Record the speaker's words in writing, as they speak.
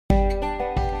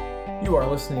You are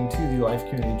listening to the Life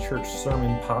Community Church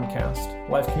Sermon Podcast.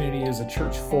 Life Community is a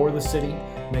church for the city,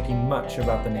 making much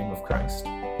about the name of Christ.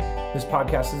 This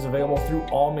podcast is available through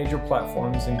all major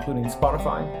platforms, including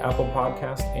Spotify, Apple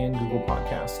Podcast, and Google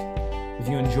Podcast. If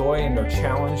you enjoy and are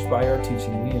challenged by our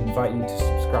teaching, we invite you to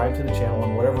subscribe to the channel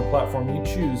on whatever platform you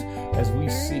choose as we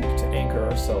seek to anchor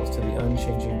ourselves to the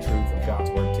unchanging truth of God's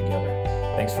Word together.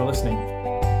 Thanks for listening.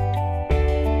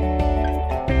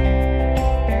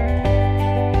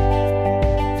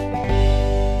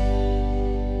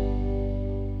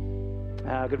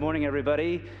 Good morning,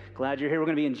 everybody. Glad you're here. We're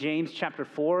going to be in James chapter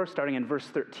 4, starting in verse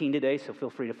 13 today, so feel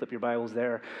free to flip your Bibles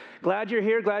there. Glad you're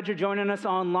here. Glad you're joining us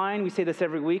online. We say this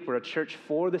every week. We're a church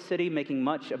for the city, making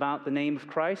much about the name of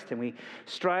Christ, and we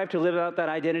strive to live out that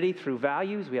identity through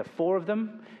values. We have 4 of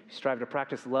them. We strive to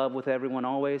practice love with everyone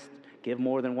always, give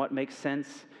more than what makes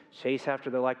sense, chase after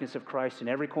the likeness of Christ in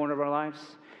every corner of our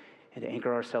lives, and to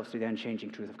anchor ourselves through the unchanging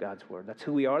truth of God's Word. That's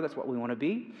who we are. That's what we want to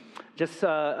be. Just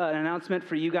an announcement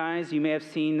for you guys. You may have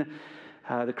seen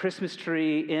the Christmas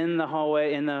tree in the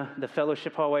hallway, in the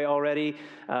fellowship hallway already.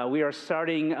 We are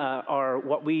starting our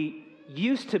what we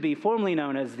used to be formerly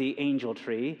known as the angel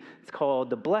tree. It's called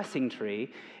the blessing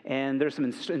tree. And there's some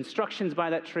instructions by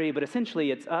that tree, but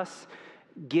essentially it's us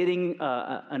getting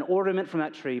an ornament from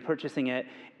that tree, purchasing it,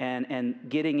 and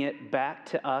getting it back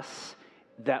to us,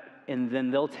 and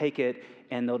then they'll take it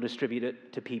and they'll distribute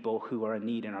it to people who are in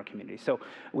need in our community. So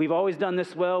we've always done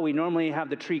this well. We normally have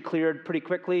the tree cleared pretty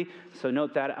quickly, so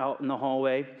note that out in the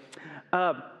hallway.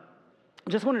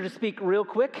 Just wanted to speak real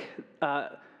quick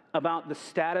about the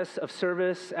status of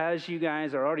service. As you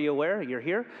guys are already aware, you're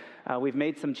here. We've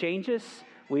made some changes.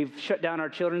 We've shut down our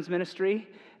children's ministry.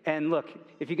 And look,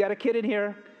 if you got a kid in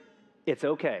here, it's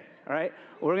okay, all right?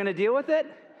 We're going to deal with it.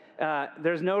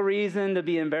 There's no reason to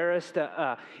be embarrassed.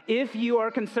 If you are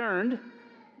concerned,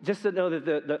 just to know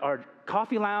that our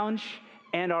coffee lounge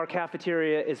and our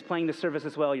cafeteria is playing the service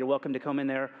as well. You're welcome to come in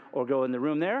there or go in the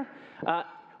room there.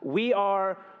 We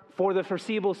are, for the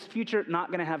foreseeable future, not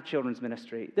going to have children's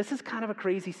ministry. This is kind of a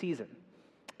crazy season,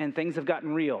 and things have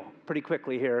gotten real pretty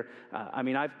quickly here.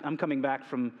 I'm coming back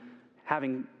from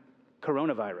having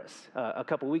coronavirus a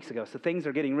couple weeks ago, so things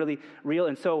are getting really real.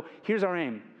 And so here's our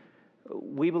aim.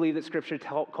 We believe that Scripture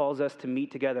calls us to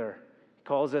meet together,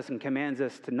 calls us and commands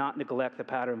us to not neglect the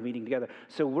pattern of meeting together.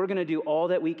 So we're going to do all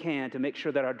that we can to make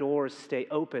sure that our doors stay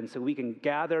open so we can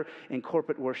gather in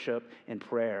corporate worship and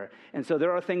prayer. And so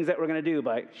there are things that we're going to do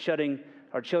by shutting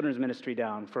our children's ministry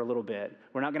down for a little bit.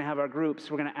 We're not going to have our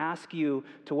groups. We're going to ask you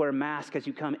to wear a mask as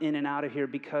you come in and out of here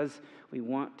because we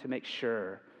want to make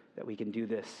sure that we can do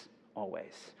this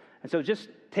always. And so just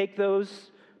take those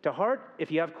to heart.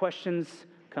 If you have questions,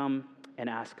 come and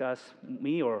ask us,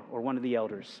 me or one of the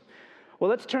elders. Well,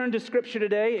 let's turn to Scripture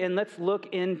today, and let's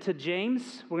look into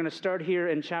James. We're going to start here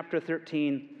in chapter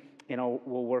 13, and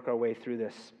we'll work our way through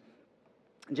this.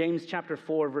 James chapter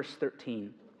 4, verse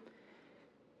 13.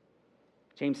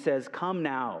 James says, "Come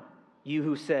now, you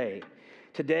who say,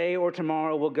 today or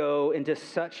tomorrow we'll go into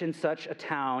such and such a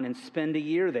town and spend a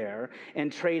year there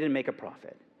and trade and make a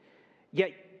profit.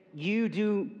 Yet you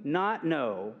do not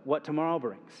know what tomorrow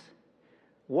brings.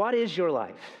 What is your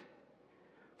life?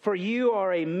 For you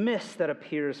are a mist that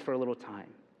appears for a little time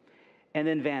and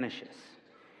then vanishes.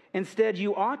 Instead,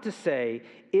 you ought to say,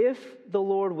 if the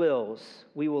Lord wills,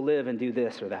 we will live and do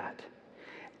this or that.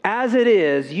 As it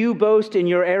is, you boast in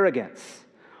your arrogance.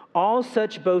 All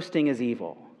such boasting is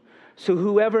evil. So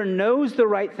whoever knows the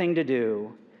right thing to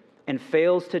do and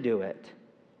fails to do it,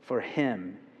 for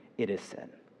him it is sin."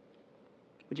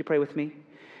 Would you pray with me?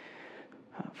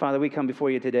 Father, we come before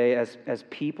you today as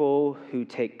people who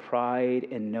take pride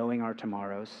in knowing our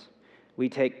tomorrows. We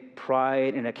take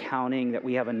pride in accounting that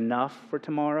we have enough for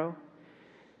tomorrow.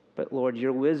 But Lord,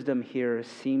 your wisdom here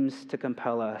seems to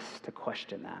compel us to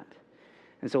question that.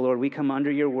 And so, Lord, we come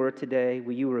under your word today.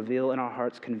 Will you reveal in our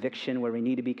hearts conviction where we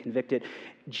need to be convicted,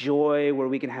 joy where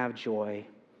we can have joy.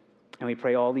 And we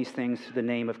pray all these things through the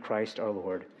name of Christ our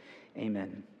Lord.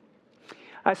 Amen.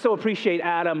 I so appreciate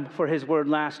Adam for his word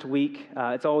last week.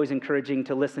 It's always encouraging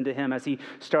to listen to him as he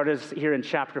started here in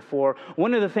chapter 4.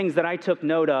 One of the things that I took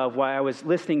note of while I was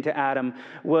listening to Adam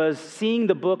was seeing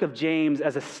the book of James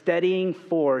as a steadying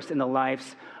force in the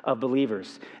lives of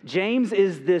believers. James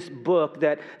is this book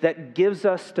that gives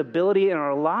us stability in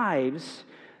our lives,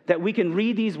 that we can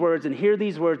read these words and hear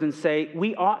these words and say,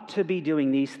 we ought to be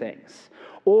doing these things.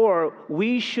 Or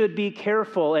we should be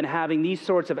careful in having these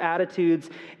sorts of attitudes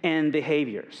and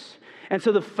behaviors. And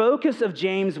so the focus of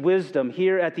James' wisdom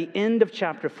here at the end of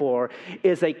chapter 4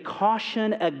 is a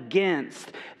caution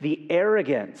against the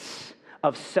arrogance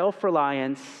of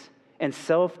self-reliance and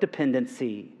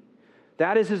self-dependency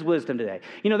That is his wisdom today.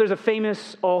 You know, there's a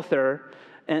famous author,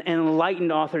 an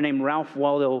enlightened author named Ralph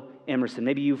Waldo Emerson.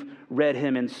 Maybe you've read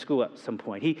him in school at some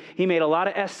point. He made a lot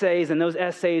of essays, and those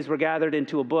essays were gathered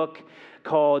into a book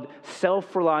called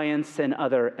Self-Reliance and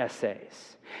Other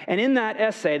Essays. And in that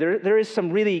essay, there is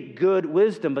some really good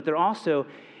wisdom, but there also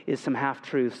is some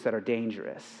half-truths that are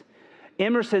dangerous.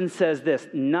 Emerson says this: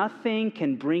 nothing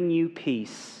can bring you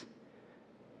peace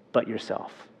but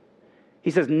yourself. He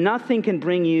says nothing can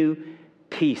bring you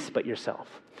peace but yourself.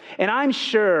 And I'm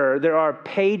sure there are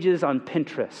pages on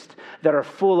Pinterest that are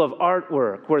full of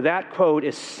artwork where that quote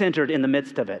is centered in the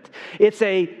midst of it. It's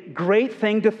a great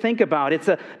thing to think about. It's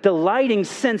a delighting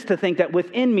sense to think that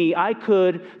within me I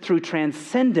could, through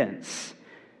transcendence,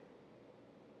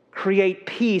 create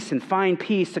peace and find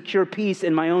peace, secure peace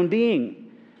in my own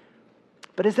being.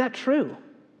 But is that true?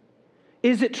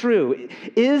 Is it true?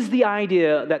 Is the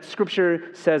idea that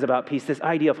Scripture says about peace, this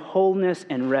idea of wholeness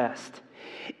and rest,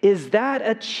 is that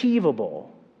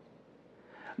achievable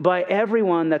by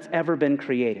everyone that's ever been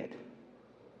created?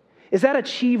 Is that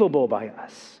achievable by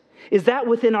us? Is that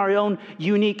within our own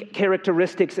unique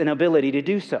characteristics and ability to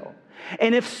do so?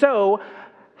 And if so,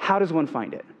 how does one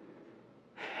find it?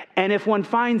 And if one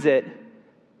finds it,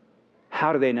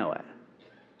 how do they know it?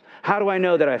 How do I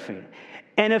know that I find it?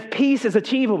 And if peace is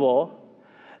achievable,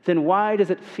 then why does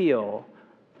it feel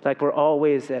like we're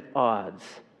always at odds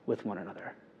with one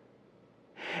another?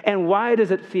 And why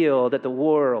does it feel that the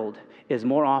world is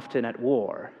more often at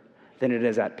war than it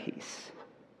is at peace?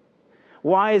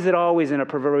 Why is it always in a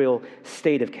proverbial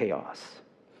state of chaos?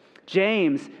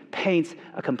 James paints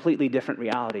a completely different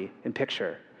reality and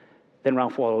picture than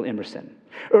Ralph Waldo Emerson.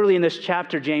 Early in this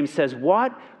chapter, James says,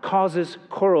 what causes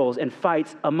quarrels and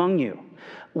fights among you?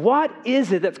 What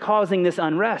is it that's causing this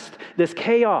unrest, this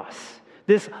chaos,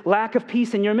 this lack of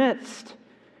peace in your midst?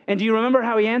 And do you remember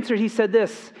how he answered? He said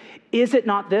this: is it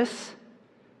not this,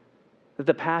 that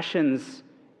the passions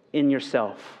in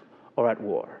yourself are at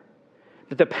war?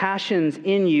 That the passions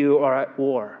in you are at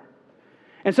war.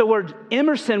 And so where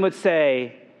Emerson would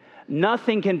say,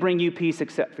 nothing can bring you peace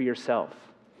except for yourself,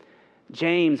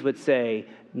 James would say,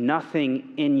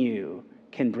 nothing in you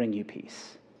can bring you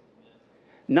peace.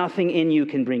 Nothing in you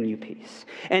can bring you peace.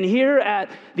 And here at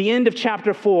the end of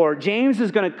chapter 4, James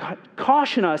is going to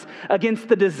caution us against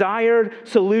the desired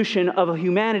solution of a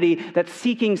humanity that's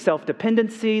seeking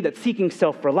self-dependency, that's seeking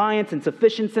self-reliance and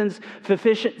sufficiencies,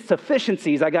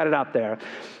 I got it out there,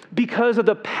 because of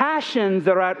the passions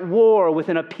that are at war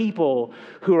within a people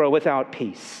who are without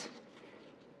peace.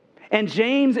 And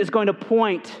James is going to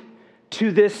point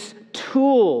to this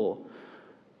tool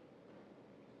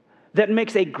that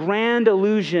makes a grand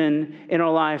illusion in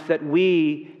our life that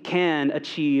we can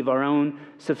achieve our own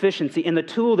sufficiency. And the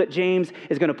tool that James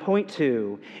is going to point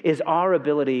to is our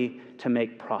ability to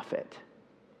make profit,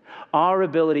 our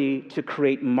ability to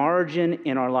create margin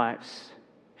in our lives.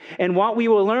 And what we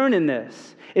will learn in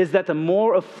this is that the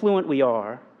more affluent we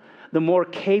are, the more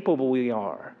capable we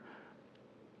are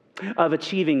of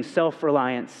achieving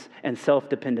self-reliance and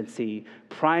self-dependency,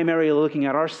 primarily looking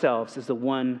at ourselves as the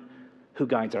one who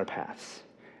guides our paths.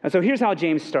 And so here's how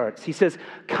James starts. He says,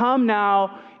 come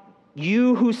now,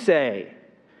 you who say,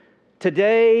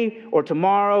 today or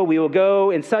tomorrow we will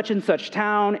go in such and such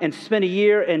town and spend a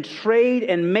year and trade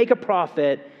and make a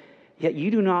profit, yet you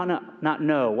do not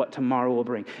know what tomorrow will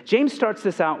bring. James starts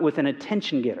this out with an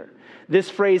attention getter. This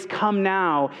phrase, come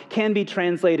now, can be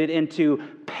translated into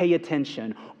pay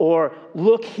attention or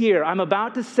look here. I'm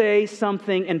about to say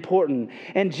something important.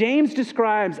 And James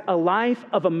describes a life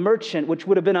of a merchant, which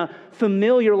would have been a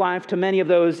familiar life to many of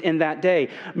those in that day.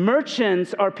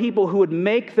 Merchants are people who would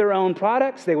make their own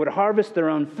products. They would harvest their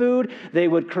own food. They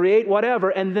would create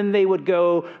whatever, and then they would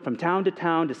go from town to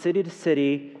town, to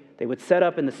city. They would set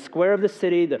up in the square of the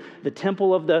city, the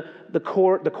temple of the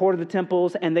court of the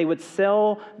temples, and they would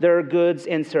sell their goods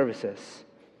and services.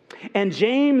 And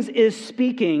James is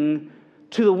speaking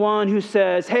to the one who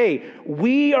says, hey,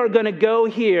 we are going to go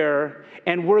here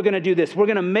and we're going to do this. We're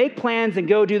going to make plans and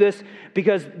go do this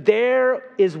because there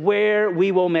is where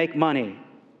we will make money.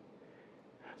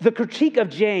 The critique of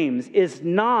James is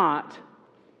not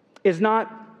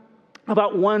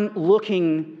about one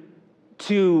looking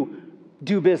to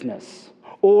do business,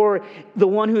 or the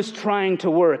one who's trying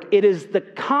to work. It is the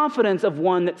confidence of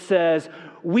one that says,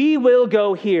 we will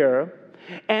go here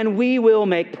and we will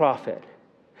make profit.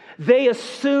 They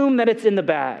assume that it's in the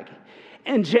bag.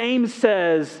 And James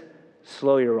says,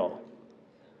 slow your roll.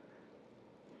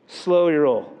 Slow your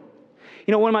roll.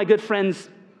 You know, one of my good friends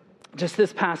just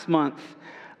this past month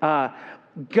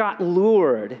got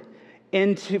lured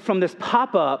from this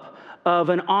pop-up of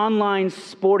an online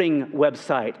sporting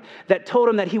website that told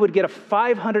him that he would get a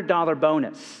 $500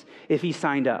 bonus if he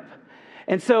signed up.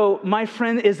 And so my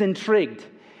friend is intrigued,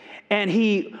 and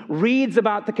he reads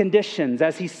about the conditions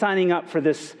as he's signing up for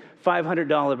this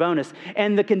 $500 bonus.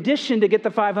 And the condition to get the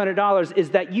 $500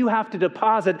 is that you have to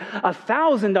deposit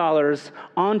 $1,000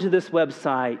 onto this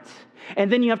website.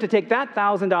 And then you have to take that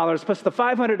 $1,000 plus the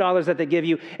 $500 that they give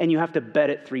you, and you have to bet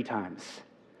it 3 times.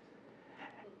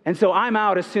 And so I'm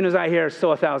out as soon as I hear,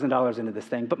 sow $1,000 into this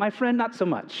thing. But my friend, not so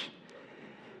much.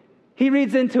 He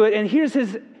reads into it, and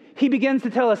he begins to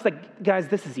tell us, like, guys,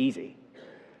 this is easy.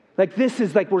 Like, this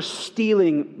is like we're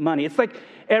stealing money. It's like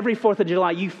every 4th of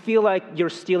July, you feel like you're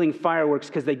stealing fireworks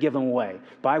because they give them away.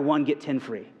 Buy 1, get 10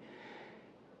 free.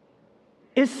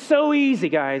 It's so easy,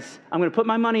 guys. I'm going to put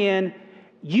my money in.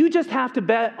 You just have to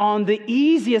bet on the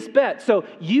easiest bet. So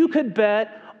you could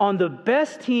bet on the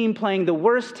best team playing the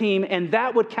worst team, and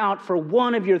that would count for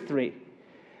 1 of your 3.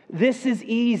 This is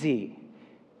easy.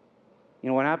 You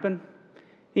know what happened?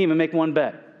 He didn't even make 1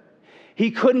 bet.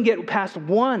 He couldn't get past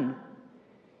 1.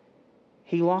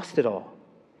 He lost it all.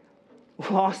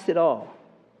 Lost it all.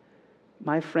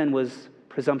 My friend was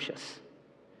presumptuous.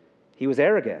 He was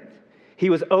arrogant. He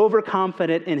was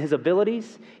overconfident in his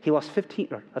abilities. He lost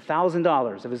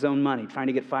 $1,000 of his own money trying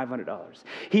to get $500.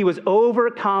 He was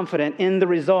overconfident in the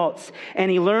results,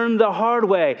 and he learned the hard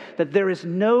way that there is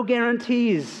no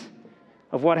guarantees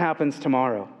of what happens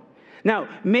tomorrow. Now,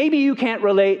 maybe you can't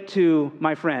relate to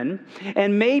my friend,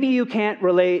 and maybe you can't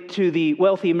relate to the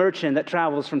wealthy merchant that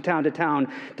travels from town to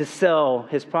town to sell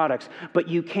his products, but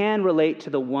you can relate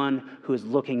to the one who is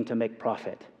looking to make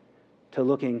profit,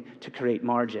 looking to create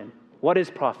margin. What is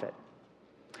profit?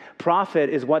 Profit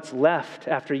is what's left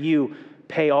after you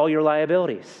pay all your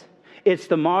liabilities. It's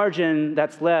the margin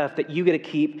that's left that you get to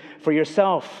keep for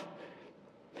yourself.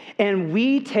 And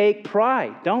we take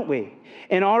pride, don't we,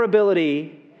 in our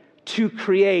ability to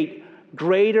create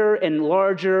greater and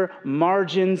larger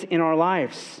margins in our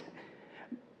lives.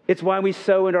 It's why we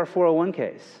sow into our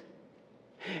 401ks.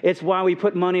 It's why we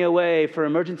put money away for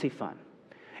emergency fund.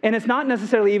 And it's not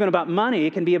necessarily even about money,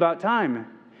 it can be about time.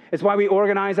 It's why we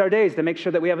organize our days to make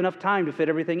sure that we have enough time to fit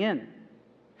everything in.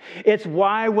 It's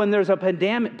why when there's a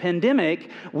pandemic,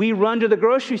 we run to the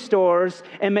grocery stores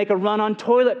and make a run on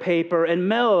toilet paper and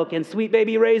milk and Sweet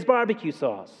Baby Ray's barbecue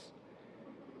sauce.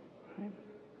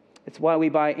 It's why we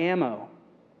buy ammo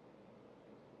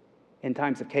in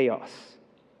times of chaos.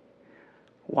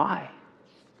 Why?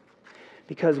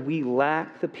 Because we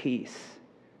lack the peace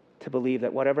to believe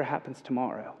that whatever happens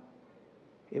tomorrow,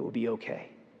 it will be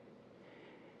okay.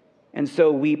 And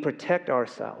so we protect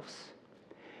ourselves,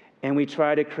 and we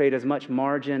try to create as much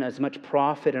margin, as much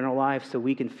profit in our life so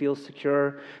we can feel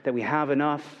secure that we have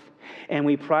enough. And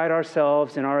we pride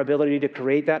ourselves in our ability to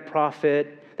create that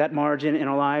profit, that margin in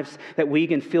our lives, that we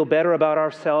can feel better about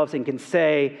ourselves and can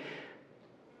say,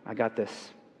 I got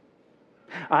this.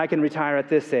 I can retire at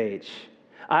this age.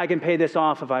 I can pay this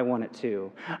off if I wanted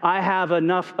to. I have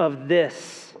enough of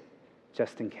this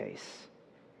just in case.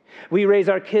 We raise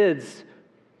our kids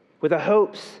with the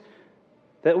hopes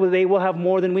that they will have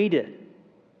more than we did,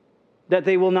 that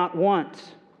they will not want,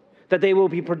 that they will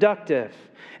be productive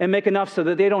and make enough so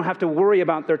that they don't have to worry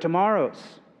about their tomorrows.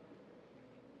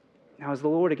 Now, is the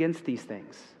Lord against these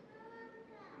things?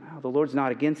 No, the Lord's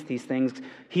not against these things.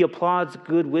 He applauds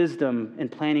good wisdom in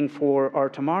planning for our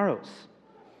tomorrows.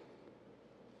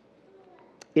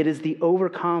 It is the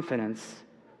overconfidence,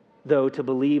 though, to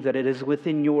believe that it is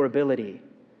within your ability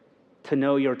to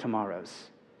know your tomorrows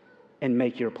and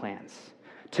make your plans.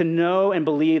 To know and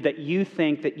believe that you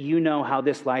think that you know how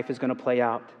this life is going to play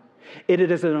out. It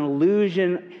is an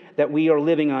illusion that we are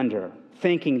living under,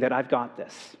 thinking that I've got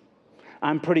this.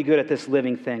 I'm pretty good at this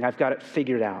living thing. I've got it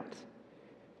figured out.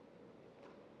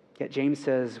 Yet James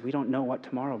says we don't know what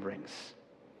tomorrow brings.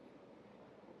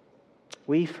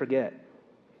 We forget.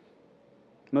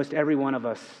 Most every one of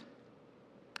us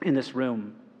in this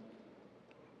room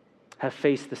have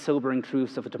faced the sobering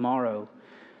truths of a tomorrow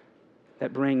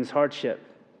that brings hardship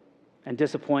and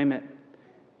disappointment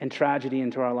and tragedy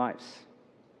into our lives.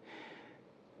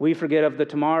 We forget of the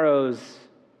tomorrows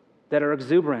that are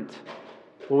exuberant,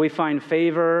 where we find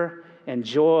favor and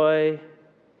joy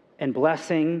and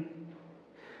blessing.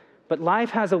 But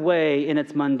life has a way in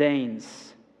its mundanes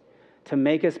to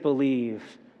make us believe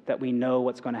that we know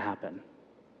what's going to happen.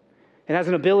 It has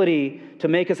an ability to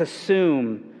make us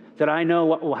assume that I know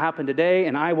what will happen today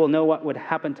and I will know what would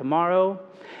happen tomorrow.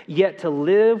 Yet to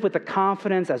live with the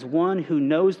confidence as one who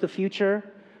knows the future,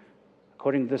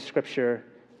 according to the scripture,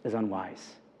 is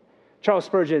unwise. Charles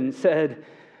Spurgeon said,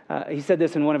 he said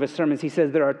this in one of his sermons. He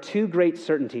says, there are 2 great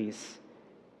certainties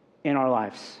in our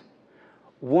lives.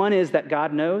 One is that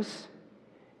God knows,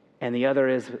 and the other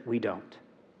is we don't.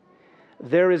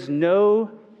 There is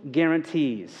no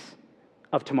guarantees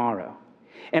of tomorrow.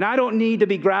 And I don't need to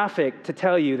be graphic to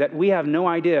tell you that we have no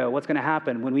idea what's going to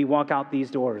happen when we walk out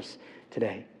these doors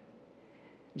today.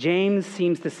 James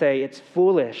seems to say it's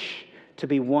foolish to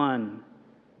be one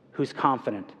who's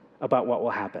confident about what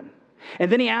will happen.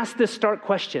 And then he asks this stark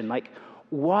question, like,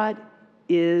 what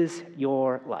is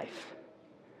your life?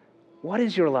 What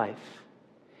is your life?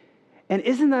 And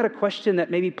isn't that a question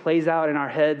that maybe plays out in our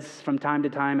heads from time to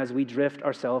time as we drift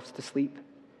ourselves to sleep?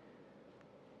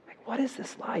 Like, what is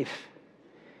this life?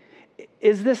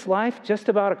 Is this life just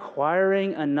about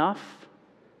acquiring enough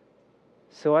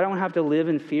so I don't have to live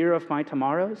in fear of my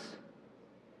tomorrows?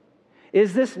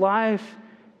 Is this life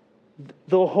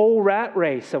the whole rat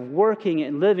race of working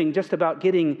and living just about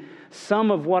getting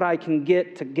some of what I can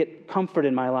get to get comfort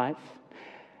in my life?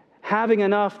 Having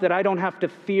enough that I don't have to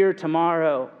fear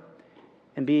tomorrow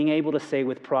and being able to say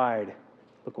with pride,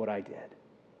 look what I did.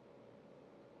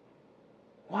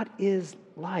 What is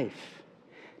life?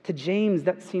 To James,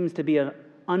 that seems to be an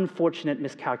unfortunate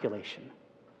miscalculation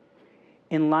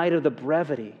in light of the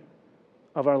brevity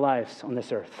of our lives on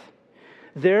this earth.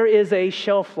 There is a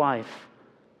shelf life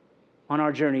on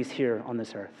our journeys here on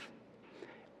this earth.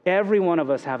 Every one of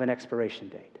us have an expiration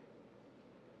date.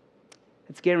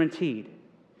 It's guaranteed.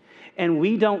 And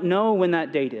we don't know when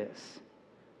that date is,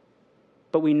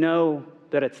 but we know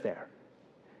that it's there.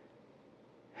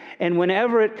 And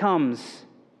whenever it comes,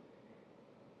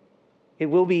 it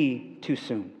will be too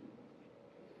soon.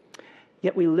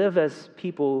 Yet we live as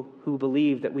people who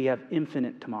believe that we have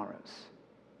infinite tomorrows,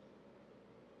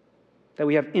 that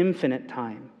we have infinite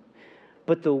time.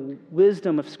 But the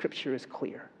wisdom of Scripture is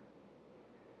clear.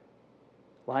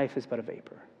 Life is but a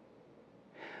vapor,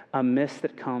 a mist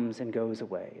that comes and goes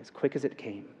away as quick as it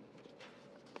came.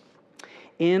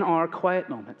 In our quiet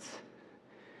moments,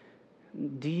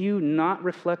 do you not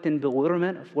reflect in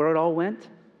bewilderment of where it all went?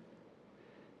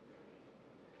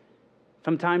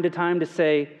 From time to time to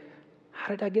say, how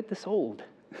did I get this old?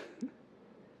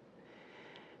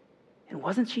 And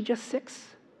wasn't she just 6?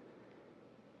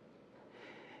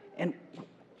 And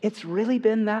it's really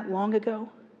been that long ago.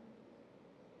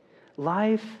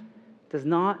 Life does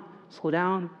not slow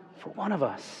down for one of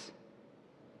us.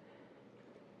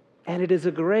 And it is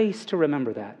a grace to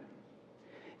remember that.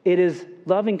 It is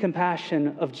loving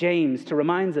compassion of James to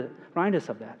remind us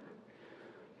of that.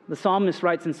 The psalmist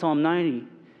writes in Psalm 90,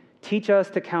 teach us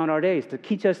to count our days, to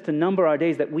teach us to number our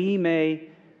days, that we may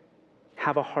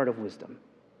have a heart of wisdom.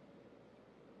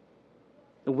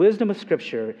 The wisdom of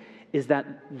Scripture is that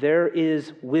there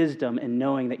is wisdom in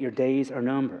knowing that your days are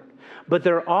numbered. But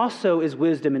there also is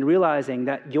wisdom in realizing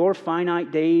that your finite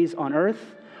days on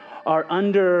earth are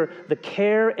under the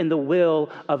care and the will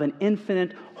of an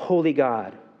infinite, holy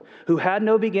God who had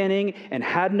no beginning and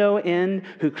had no end,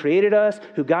 who created us,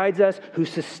 who guides us, who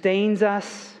sustains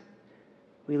us.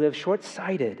 We live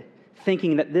short-sighted,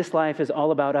 thinking that this life is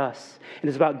all about us and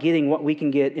is about getting what we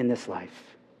can get in this life.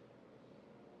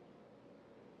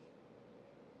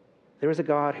 There is a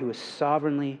God who is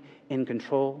sovereignly in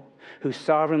control, who's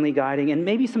sovereignly guiding. And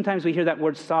maybe sometimes we hear that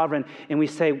word sovereign and we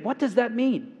say, what does that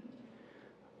mean?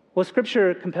 Well,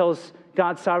 Scripture compels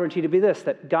God's sovereignty to be this,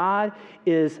 that God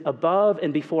is above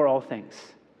and before all things.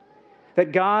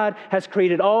 That God has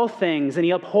created all things and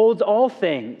He upholds all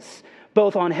things,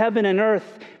 both on heaven and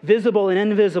earth, visible and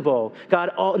invisible.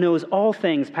 God knows all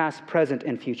things, past, present,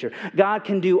 and future. God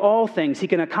can do all things. He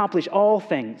can accomplish all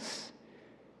things.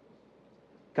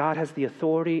 God has the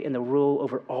authority and the rule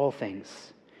over all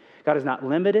things. God is not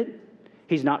limited.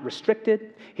 He's not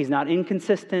restricted. He's not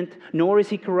inconsistent, nor is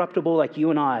He corruptible like you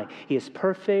and I. He is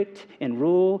perfect in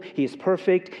rule. He is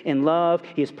perfect in love.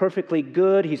 He is perfectly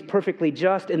good. He's perfectly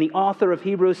just. And the author of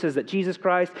Hebrews says that Jesus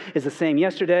Christ is the same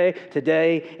yesterday,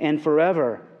 today, and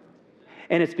forever.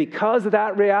 And it's because of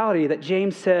that reality that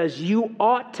James says, you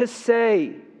ought to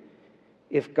say,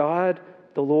 if God,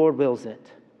 the Lord, wills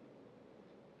it,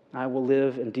 I will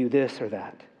live and do this or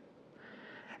that.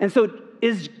 And so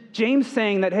is James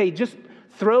saying that, hey, just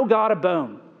throw God a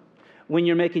bone when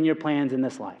you're making your plans in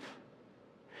this life?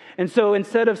 And so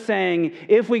instead of saying,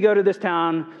 if we go to this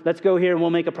town, let's go here and we'll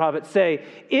make a profit, say,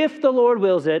 if the Lord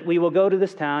wills it, we will go to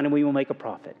this town and we will make a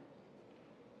profit.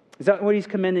 Is that what He's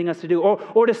commending us to do?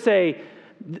 Or to say,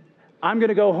 I'm going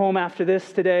to go home after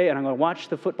this today and I'm going to watch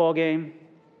the football game?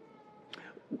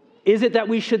 Is it that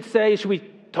we should say, should we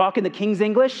talk in the King's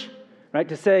English, right?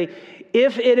 To say,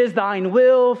 if it is thine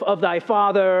will of thy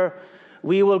Father,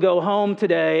 we will go home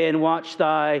today and watch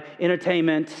thy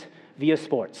entertainment via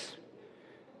sports.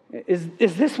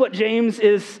 Is this what James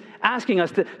is asking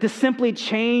us, to simply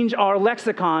change our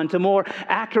lexicon to more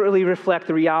accurately reflect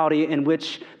the reality in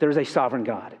which there is a sovereign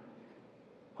God?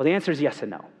 Well, the answer is yes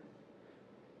and no.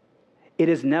 It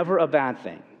is never a bad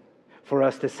thing for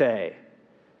us to say,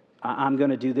 I'm going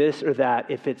to do this or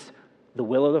that if it's the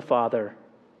will of the Father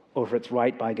or if it's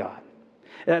right by God.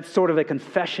 That's sort of a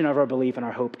confession of our belief and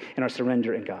our hope and our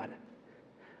surrender in God.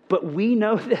 But we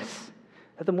know this,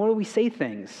 that the more we say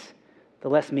things, the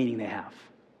less meaning they have.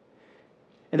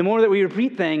 And the more that we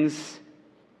repeat things,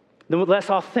 the less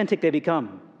authentic they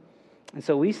become. And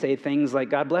so we say things like,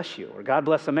 God bless you, or God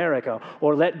bless America,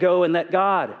 or let go and let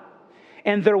God.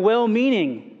 And they're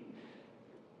well-meaning,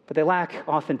 but they lack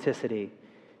authenticity,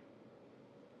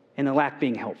 and they lack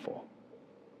being helpful.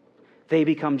 They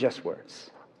become just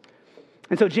words.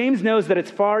 And so James knows that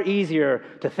it's far easier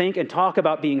to think and talk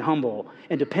about being humble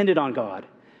and dependent on God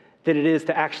than it is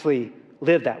to actually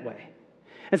live that way.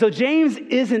 And so James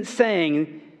isn't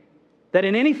saying that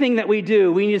in anything that we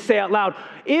do, we need to say out loud,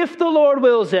 if the Lord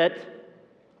wills it,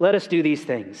 let us do these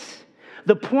things.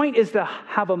 The point is to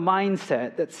have a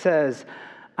mindset that says,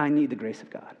 I need the grace of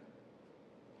God.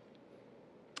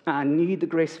 I need the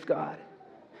grace of God.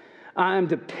 I am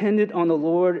dependent on the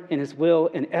Lord and His will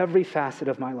in every facet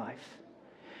of my life.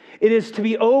 It is to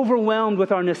be overwhelmed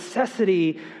with our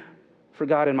necessity for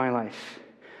God in my life.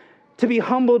 To be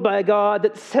humbled by a God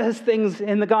that says things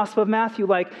in the Gospel of Matthew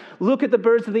like, look at the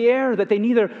birds of the air, that they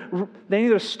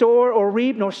neither store or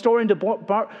reap nor store into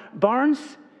barns,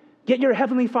 yet your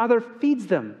heavenly Father feeds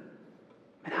them.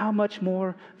 And how much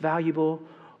more valuable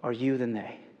are you than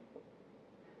they?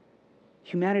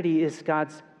 Humanity is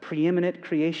God's preeminent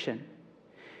creation,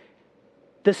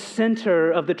 the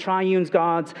center of the triune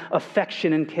God's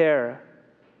affection and care.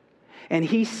 And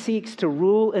He seeks to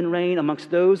rule and reign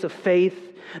amongst those of faith,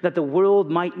 that the world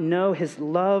might know His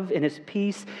love and His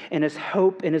peace and His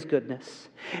hope and His goodness.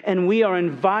 And we are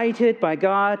invited by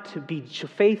God to be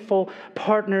faithful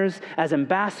partners as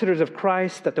ambassadors of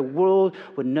Christ, that the world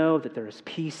would know that there is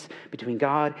peace between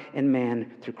God and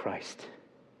man through Christ.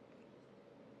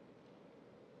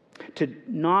 To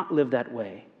not live that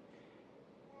way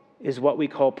is what we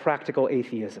call practical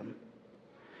atheism.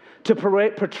 To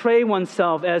portray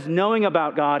oneself as knowing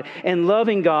about God and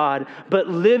loving God, but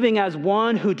living as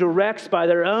one who directs by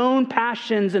their own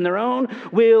passions and their own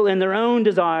will and their own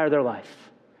desire their life.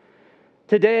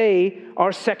 Today,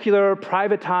 our secular,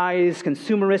 privatized,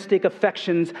 consumeristic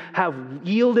affections have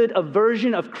yielded a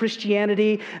version of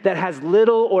Christianity that has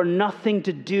little or nothing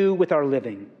to do with our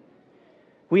living.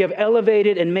 We have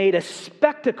elevated and made a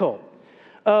spectacle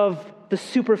of the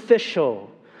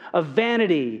superficial, of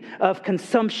vanity, of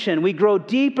consumption. We grow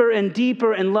deeper and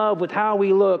deeper in love with how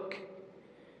we look,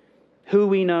 who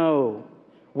we know,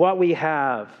 what we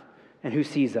have, and who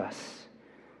sees us.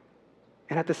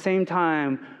 And at the same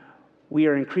time, we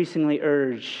are increasingly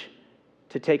urged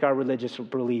to take our religious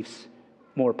beliefs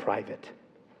more private.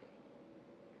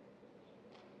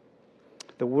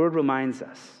 The Word reminds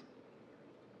us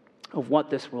of what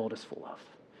this world is full of.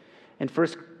 In 1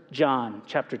 John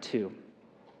chapter 2,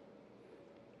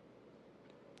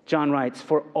 John writes,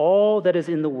 for all that is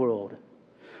in the world,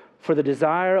 for the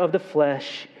desire of the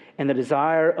flesh and the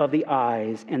desire of the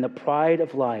eyes and the pride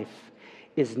of life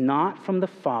is not from the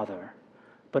Father,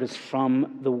 but is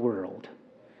from the world.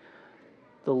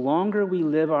 The longer we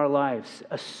live our lives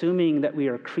assuming that we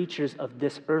are creatures of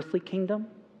this earthly kingdom,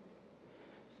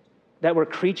 that we're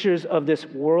creatures of this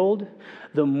world,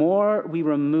 the more we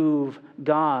remove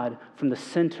God from the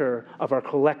center of our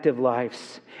collective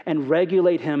lives and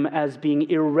regulate Him as being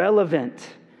irrelevant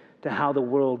to how the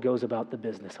world goes about the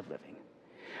business of living.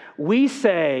 We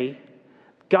say,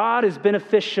 God is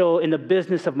beneficial in the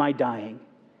business of my dying,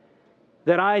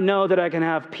 that I know that I can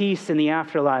have peace in the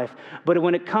afterlife, but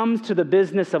when it comes to the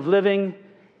business of living,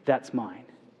 that's mine.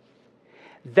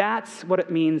 That's what it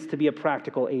means to be a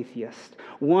practical atheist.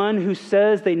 One who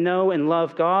says they know and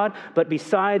love God, but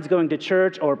besides going to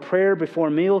church or prayer before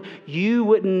a meal, you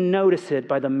wouldn't notice it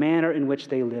by the manner in which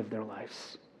they live their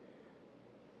lives.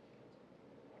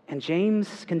 And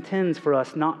James contends for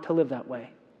us not to live that way.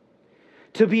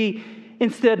 To be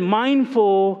instead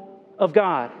mindful of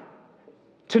God.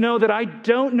 To know that I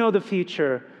don't know the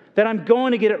future, that I'm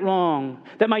going to get it wrong,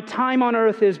 that my time on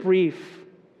earth is brief.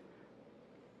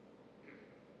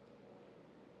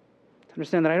 To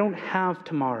understand that I don't have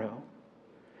tomorrow,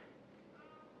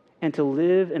 and to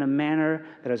live in a manner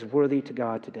that is worthy to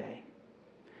God today.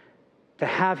 To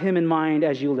have Him in mind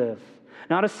as you live.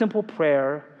 Not a simple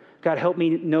prayer, God help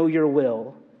me know your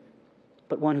will,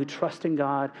 but one who trusts in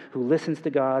God, who listens to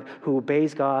God, who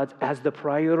obeys God as the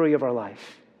priority of our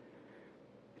life.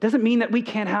 doesn't mean that we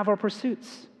can't have our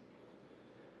pursuits.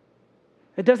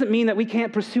 It doesn't mean that we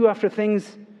can't pursue after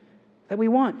things that we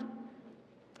want.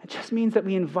 It just means that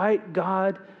we invite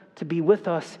God to be with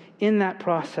us in that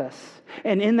process.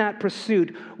 And in that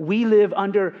pursuit, we live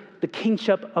under the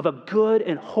kingship of a good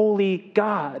and holy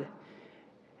God,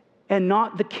 and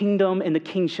not the kingdom and the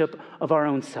kingship of our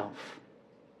own self.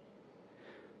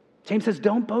 James says,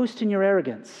 don't boast in your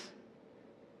arrogance.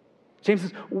 James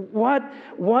says,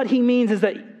 what he means is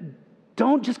that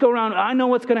don't just go around, I know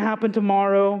what's going to happen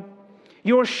tomorrow.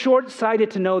 You're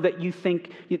short-sighted to know that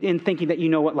in thinking that you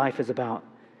know what life is about.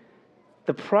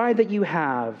 The pride that you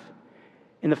have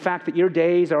in the fact that your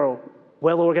days are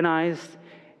well organized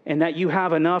and that you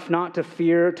have enough not to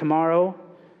fear tomorrow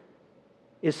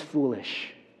is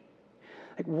foolish.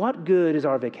 Like, what good is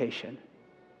our vacation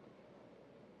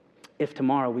if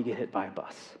tomorrow we get hit by a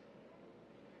bus?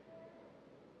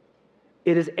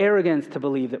 It is arrogance to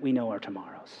believe that we know our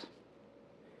tomorrows.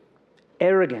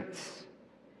 Arrogance.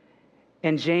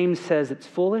 And James says it's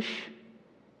foolish,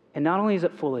 and not only is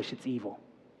it foolish, it's evil.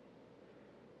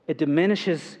 It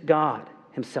diminishes God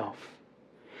himself.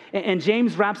 And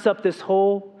James wraps up this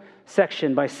whole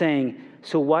section by saying,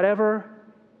 so whoever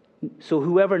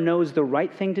knows the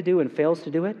right thing to do and fails to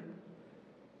do it,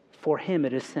 for him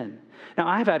it is sin. Now,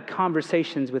 I've had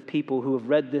conversations with people who have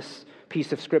read this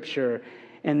piece of scripture,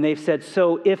 and they've said,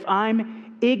 so if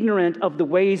I'm ignorant of the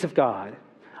ways of God,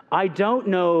 I don't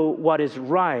know what is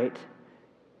right,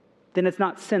 then it's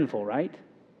not sinful, right?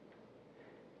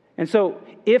 And so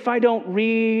if I don't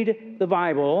read the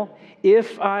Bible,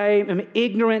 if I am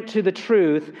ignorant to the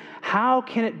truth, how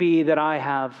can it be that I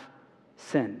have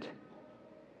sinned?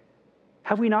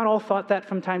 Have we not all thought that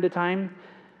from time to time?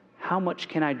 How much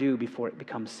can I do before it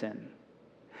becomes sin?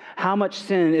 How much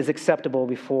sin is acceptable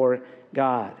before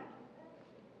God?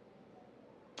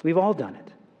 We've all done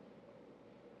it.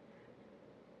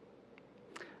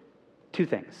 Two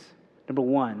things. Number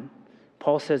one,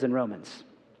 Paul says in Romans,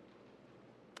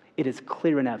 it is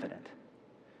clear and evident.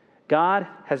 God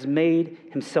has made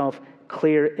himself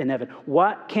clear and evident.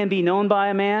 What can be known by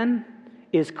a man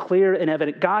is clear and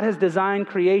evident. God has designed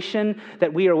creation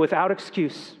that we are without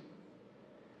excuse.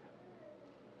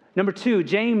 Number two,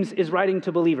 James is writing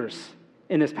to believers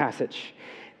in this passage.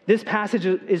 This passage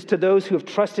is to those who have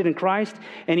trusted in Christ,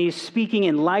 and he's speaking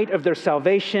in light of their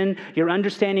salvation, your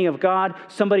understanding of God,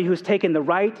 somebody who's taken the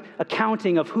right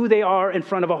accounting of who they are in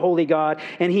front of a holy God.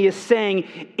 And he is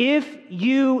saying, if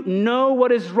you know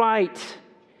what is right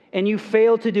and you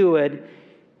fail to do it,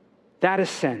 that is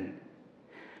sin.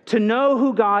 To know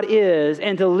who God is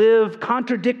and to live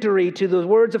contradictory to the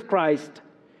words of Christ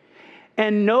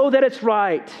and know that it's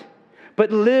right,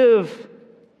 but live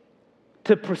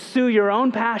to pursue your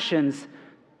own passions,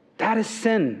 that is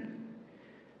sin.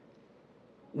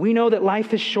 We know that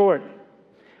life is short.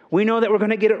 We know that we're going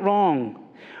to get it wrong.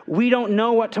 We don't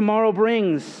know what tomorrow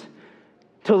brings.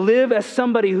 To live as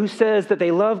somebody who says that they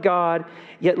love God,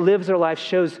 yet lives their life,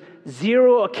 shows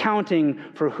zero accounting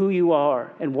for who you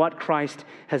are and what Christ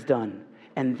has done.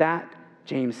 And that,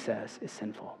 James says, is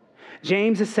sinful.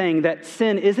 James is saying that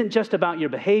sin isn't just about your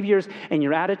behaviors and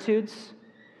your attitudes.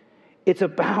 It's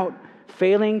about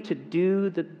failing to do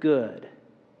the good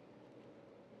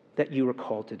that you were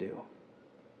called to do.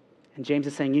 And James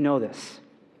is saying, you know this.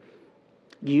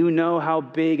 You know how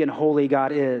big and holy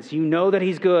God is. You know that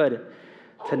he's good.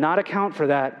 To not account for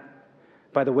that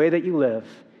by the way that you live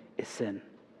is sin.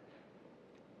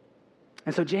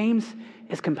 And so James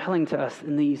is compelling to us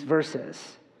in these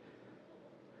verses.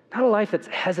 Not a life that's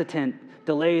hesitant,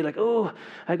 delayed, like, oh,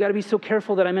 I've got to be so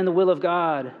careful that I'm in the will of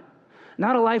God.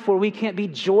 Not a life where we can't be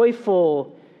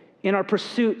joyful in our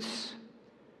pursuits,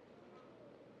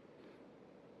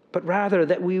 but rather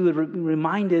that we would be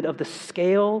reminded of the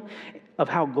scale of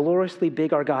how gloriously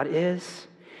big our God is,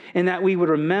 and that we would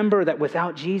remember that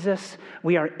without Jesus,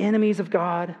 we are enemies of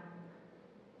God.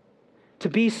 To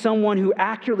be someone who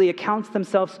accurately accounts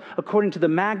themselves according to the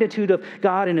magnitude of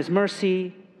God and his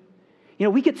mercy. You know,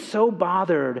 we get so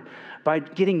bothered by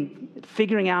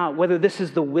figuring out whether this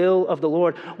is the will of the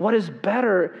Lord. What is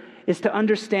better is to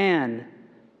understand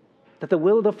that the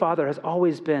will of the Father has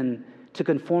always been to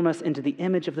conform us into the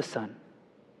image of the Son.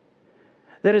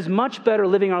 That is much better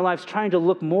living our lives trying to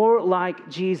look more like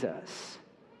Jesus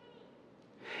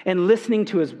and listening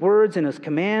to his words and his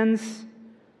commands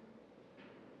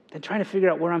than trying to figure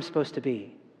out where I'm supposed to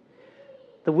be.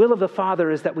 The will of the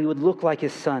Father is that we would look like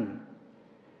his Son,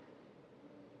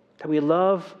 that we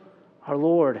love our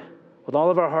Lord with all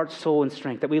of our heart, soul, and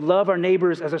strength, that we love our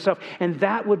neighbors as ourselves, and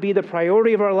that would be the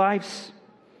priority of our lives.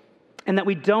 And that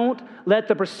we don't let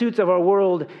the pursuits of our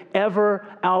world ever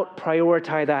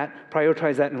prioritize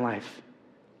that in life.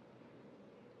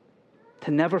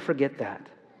 To never forget that.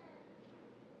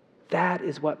 That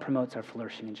is what promotes our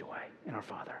flourishing and joy in our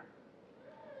Father.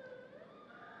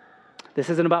 This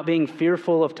isn't about being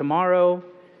fearful of tomorrow.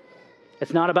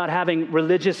 It's not about having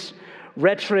religious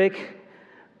rhetoric,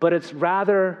 but it's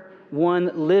rather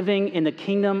one living in the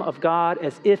kingdom of God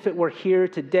as if it were here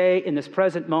today in this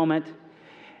present moment,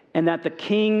 and that the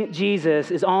King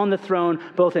Jesus is on the throne,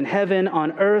 both in heaven,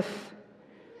 on earth,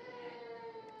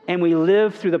 and we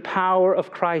live through the power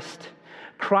of Christ.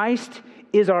 Christ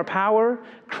is our power.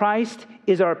 Christ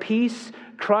is our peace.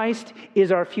 Christ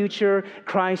is our future.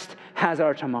 Christ has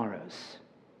our tomorrows.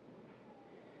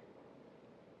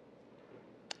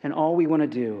 And all we want to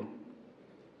do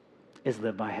is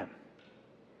live by him.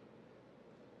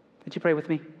 Would you pray with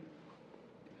me?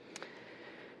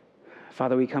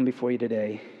 Father, we come before you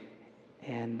today,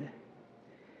 and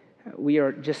we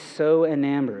are just so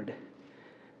enamored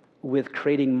with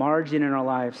creating margin in our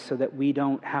lives so that we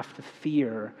don't have to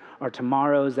fear our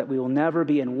tomorrows, that we will never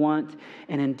be in want.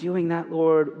 And in doing that,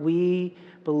 Lord, we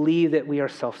believe that we are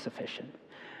self-sufficient.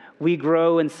 We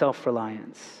grow in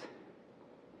self-reliance.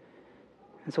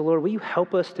 And so, Lord, will you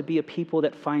help us to be a people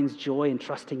that finds joy in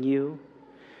trusting you?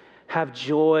 Have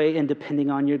joy in depending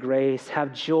on your grace.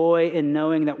 Have joy in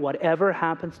knowing that whatever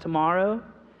happens tomorrow,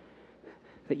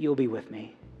 that you'll be with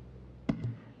me.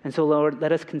 And so, Lord,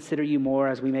 let us consider you more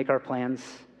as we make our plans.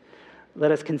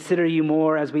 Let us consider you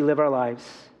more as we live our lives.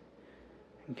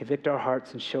 And convict our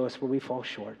hearts and show us where we fall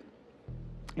short.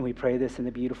 And we pray this in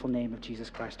the beautiful name of Jesus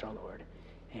Christ our Lord.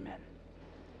 Amen.